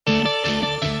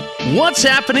What's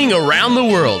happening around the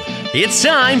world? It's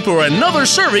time for another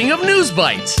serving of News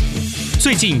Bites.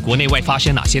 最近国内外发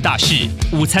生哪些大事？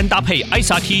午餐搭配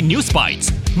ICT News Bites，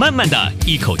 慢慢的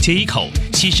一口接一口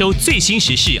吸收最新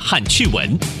时事和趣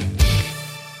闻。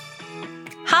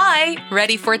Hi,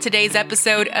 ready for today's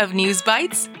episode of News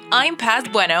Bites? I'm Paz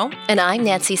Bueno. And I'm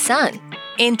Nancy Sun.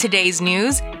 In today's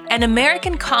news, an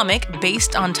American comic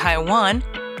based on Taiwan.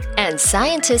 And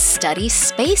scientists study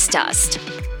space dust.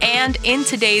 And in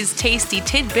today's Tasty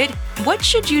Tidbit, what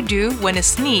should you do when a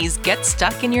sneeze gets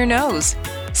stuck in your nose?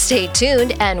 Stay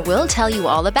tuned and we'll tell you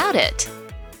all about it.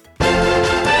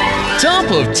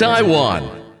 Top of Taiwan.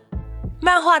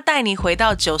 漫画带你回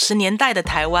到90年代的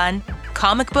台湾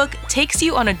Comic book takes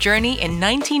you on a journey in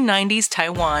 1990s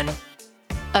Taiwan.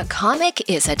 A comic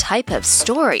is a type of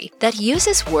story that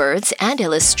uses words and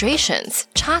illustrations,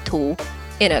 插图.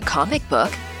 In a comic book,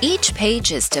 each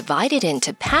page is divided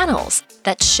into panels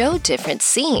that show different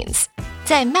scenes.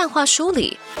 在漫画书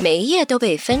里，每一页都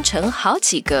被分成好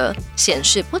几格，显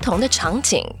示不同的场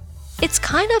景。It's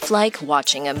kind of like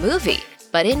watching a movie,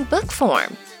 but in book form.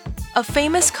 A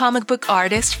famous comic book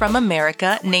artist from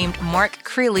America named Mark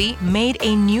Crilley made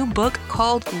a new book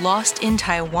called Lost in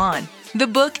Taiwan. The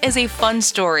book is a fun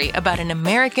story about an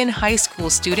American high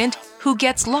school student who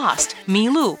gets lost, 迷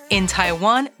路, in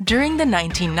Taiwan during the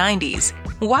 1990s.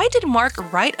 Why did Mark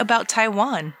write about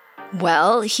Taiwan?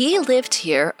 Well, he lived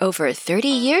here over 30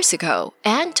 years ago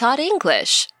and taught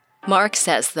English. Mark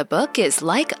says the book is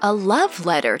like a love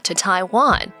letter to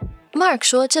Taiwan. Mark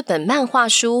说这本漫画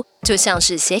书就像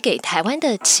是写给台湾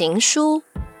的情书。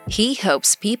He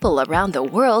hopes people around the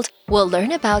world will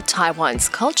learn about Taiwan's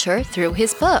culture through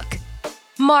his book.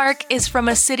 Mark is from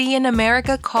a city in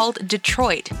America called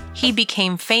Detroit. He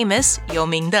became famous, 有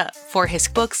名的, for his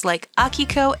books like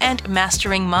Akiko and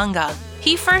Mastering Manga.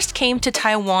 He first came to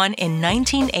Taiwan in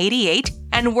 1988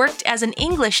 and worked as an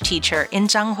English teacher in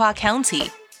Changhua County.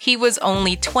 He was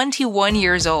only 21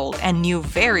 years old and knew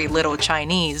very little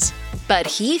Chinese. But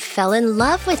he fell in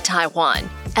love with Taiwan,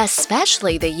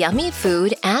 especially the yummy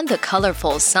food and the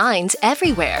colorful signs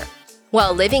everywhere.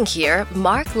 While living here,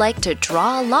 Mark liked to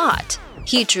draw a lot.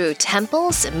 He drew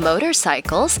temples,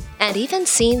 motorcycles, and even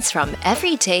scenes from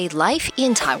everyday life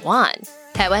in Taiwan.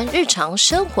 台湾日常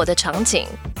生活的场景。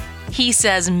He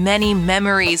says many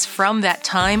memories from that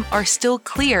time are still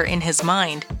clear in his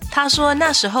mind. 他说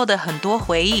那时候的很多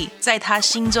回忆在他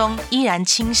心中依然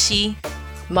清晰。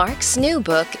Mark's new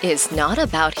book is not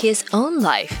about his own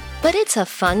life, but it's a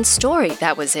fun story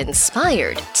that was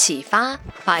inspired, 启发,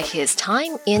 by his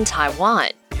time in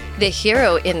Taiwan. The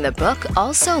hero in the book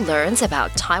also learns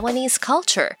about Taiwanese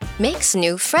culture, makes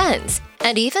new friends,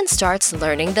 and even starts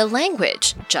learning the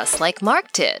language, just like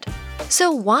Mark did.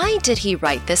 So why did he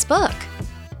write this book?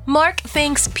 Mark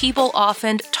thinks people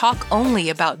often talk only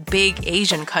about big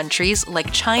Asian countries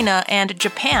like China and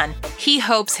Japan. He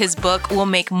hopes his book will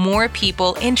make more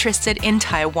people interested in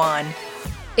Taiwan.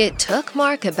 It took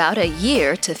Mark about a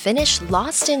year to finish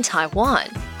Lost in Taiwan,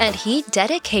 and he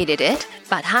dedicated it,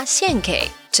 把它献给,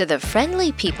 to the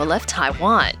friendly people of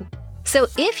Taiwan. So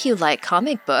if you like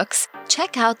comic books,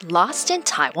 check out Lost in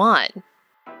Taiwan.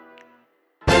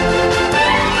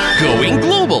 Going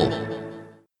global.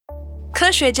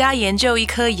 科学家研究一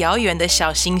颗遥远的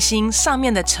小行星上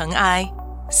面的尘埃。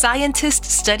Scientists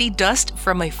study dust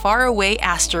from a faraway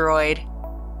asteroid.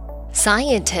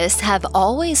 Scientists have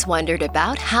always wondered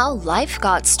about how life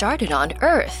got started on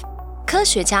Earth. 科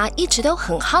学家一直都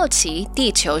很好奇地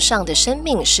球上的生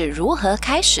命是如何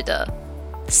开始的。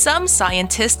Some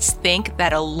scientists think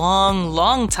that a long,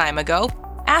 long time ago,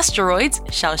 asteroids,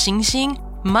 小行星,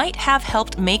 might have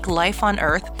helped make life on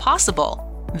Earth possible.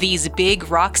 These big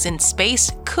rocks in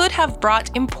space could have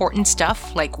brought important stuff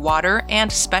like water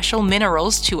and special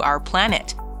minerals to our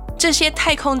planet. 这些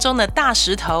太空中的大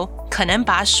石头可能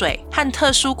把水和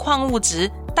特殊矿物质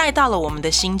带到了我们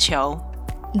的星球。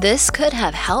This could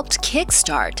have helped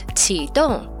kickstart 启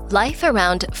动 life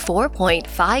around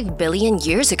 4.5 billion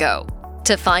years ago.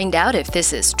 To find out if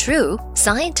this is true,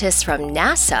 scientists from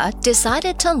NASA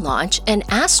decided to launch an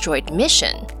asteroid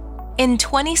mission. In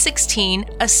 2016,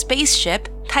 a spaceship,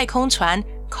 太空船,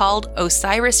 called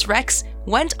OSIRIS-REx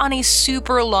went on a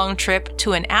super long trip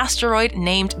to an asteroid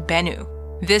named Bennu.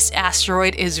 This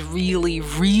asteroid is really,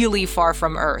 really far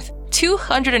from Earth,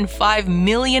 205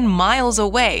 million miles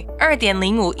away,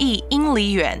 2.05亿英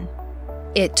里远.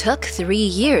 It took 3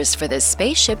 years for the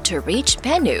spaceship to reach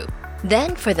Bennu.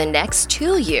 Then, for the next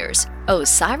 2 years,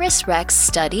 OSIRIS-REx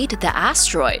studied the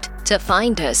asteroid to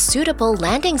find a suitable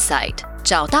landing site,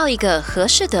 找到一个合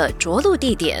适的着陆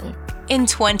地点。In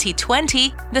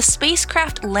 2020, the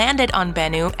spacecraft landed on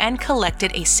Bennu and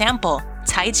collected a sample,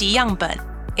 采集样本。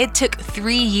It took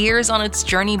 3 years on its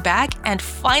journey back and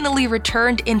finally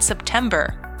returned in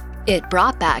September. It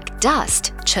brought back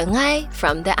dust, 尘埃,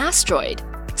 from the asteroid.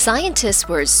 Scientists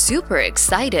were super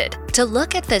excited to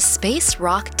look at the space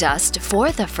rock dust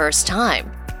for the first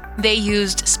time. They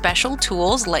used special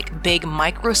tools like big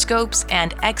microscopes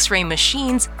and X-ray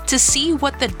machines to see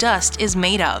what the dust is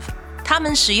made of. 他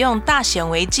们使用大显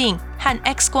微镜和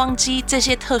X 光机这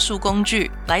些特殊工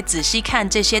具来仔细看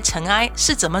这些尘埃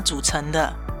是怎么组成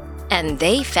的。And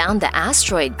they found the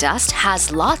asteroid dust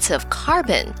has lots of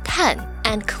carbon, 碳,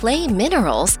 and clay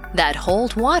minerals that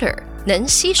hold water, 能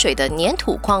吸水的粘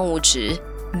土矿物质。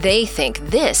They think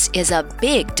this is a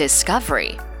big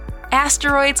discovery.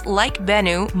 Asteroids like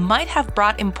Bennu might have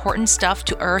brought important stuff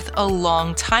to Earth a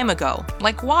long time ago,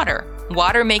 like water.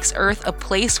 Water makes Earth a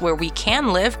place where we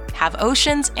can live, have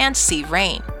oceans, and see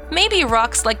rain. Maybe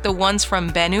rocks like the ones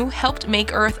from Bennu helped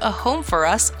make Earth a home for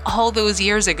us all those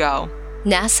years ago.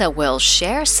 NASA will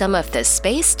share some of the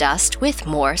space dust with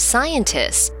more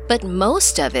scientists, but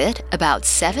most of it, about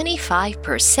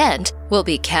 75%, will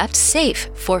be kept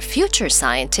safe for future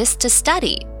scientists to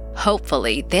study.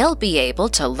 Hopefully, they'll be able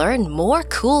to learn more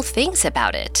cool things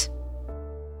about it.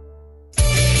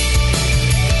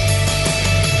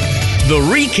 The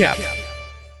recap.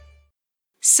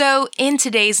 So, in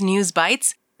today's News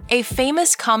Bites, a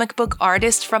famous comic book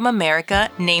artist from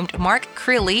America named Mark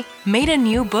Crilley made a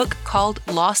new book called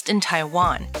Lost in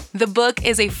Taiwan. The book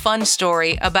is a fun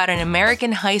story about an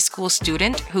American high school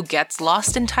student who gets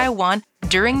lost in Taiwan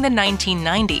during the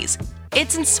 1990s.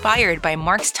 It's inspired by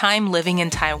Mark's time living in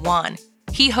Taiwan.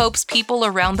 He hopes people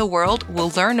around the world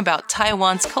will learn about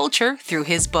Taiwan's culture through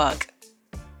his book.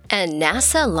 And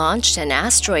NASA launched an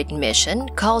asteroid mission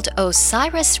called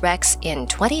OSIRIS-REx in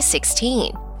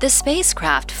 2016. The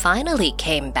spacecraft finally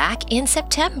came back in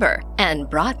September and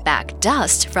brought back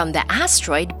dust from the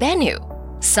asteroid Bennu.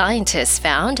 Scientists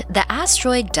found the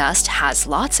asteroid dust has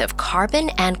lots of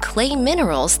carbon and clay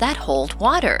minerals that hold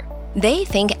water. They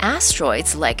think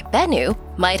asteroids like Bennu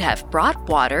might have brought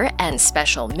water and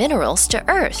special minerals to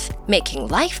Earth, making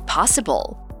life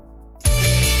possible.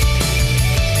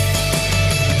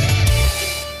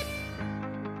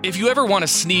 If you ever want to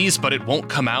sneeze but it won't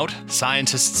come out,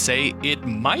 scientists say it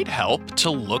might help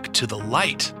to look to the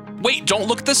light. Wait, don't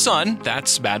look at the sun,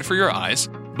 that's bad for your eyes.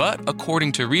 But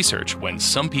according to research, when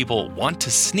some people want to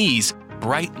sneeze,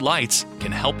 bright lights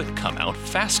can help it come out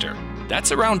faster.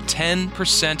 That's around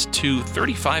 10% to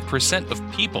 35% of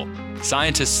people.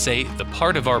 Scientists say the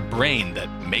part of our brain that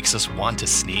makes us want to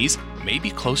sneeze may be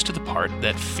close to the part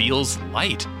that feels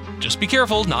light. Just be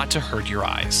careful not to hurt your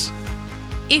eyes.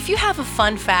 If you have a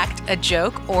fun fact, a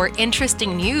joke, or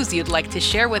interesting news you'd like to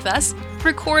share with us,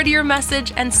 record your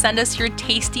message and send us your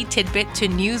tasty tidbit to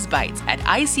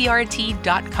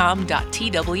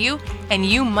newsbites@icrt.com.tw, and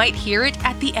you might hear it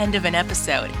at the end of an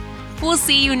episode. We'll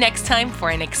see you next time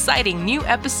for an exciting new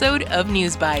episode of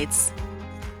News Bites.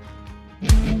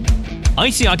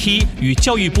 ICRT 与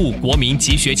教育部国民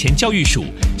及学前教育署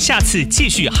下次继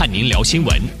续和您聊新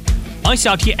闻。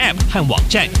ICRT App 和网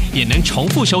站也能重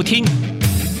复收听。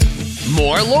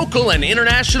More local and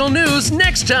international news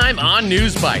next time on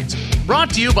News Bites.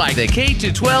 Brought to you by the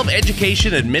K-12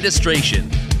 Education Administration.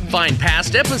 Find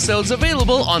past episodes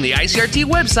available on the ICRT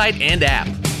website and app.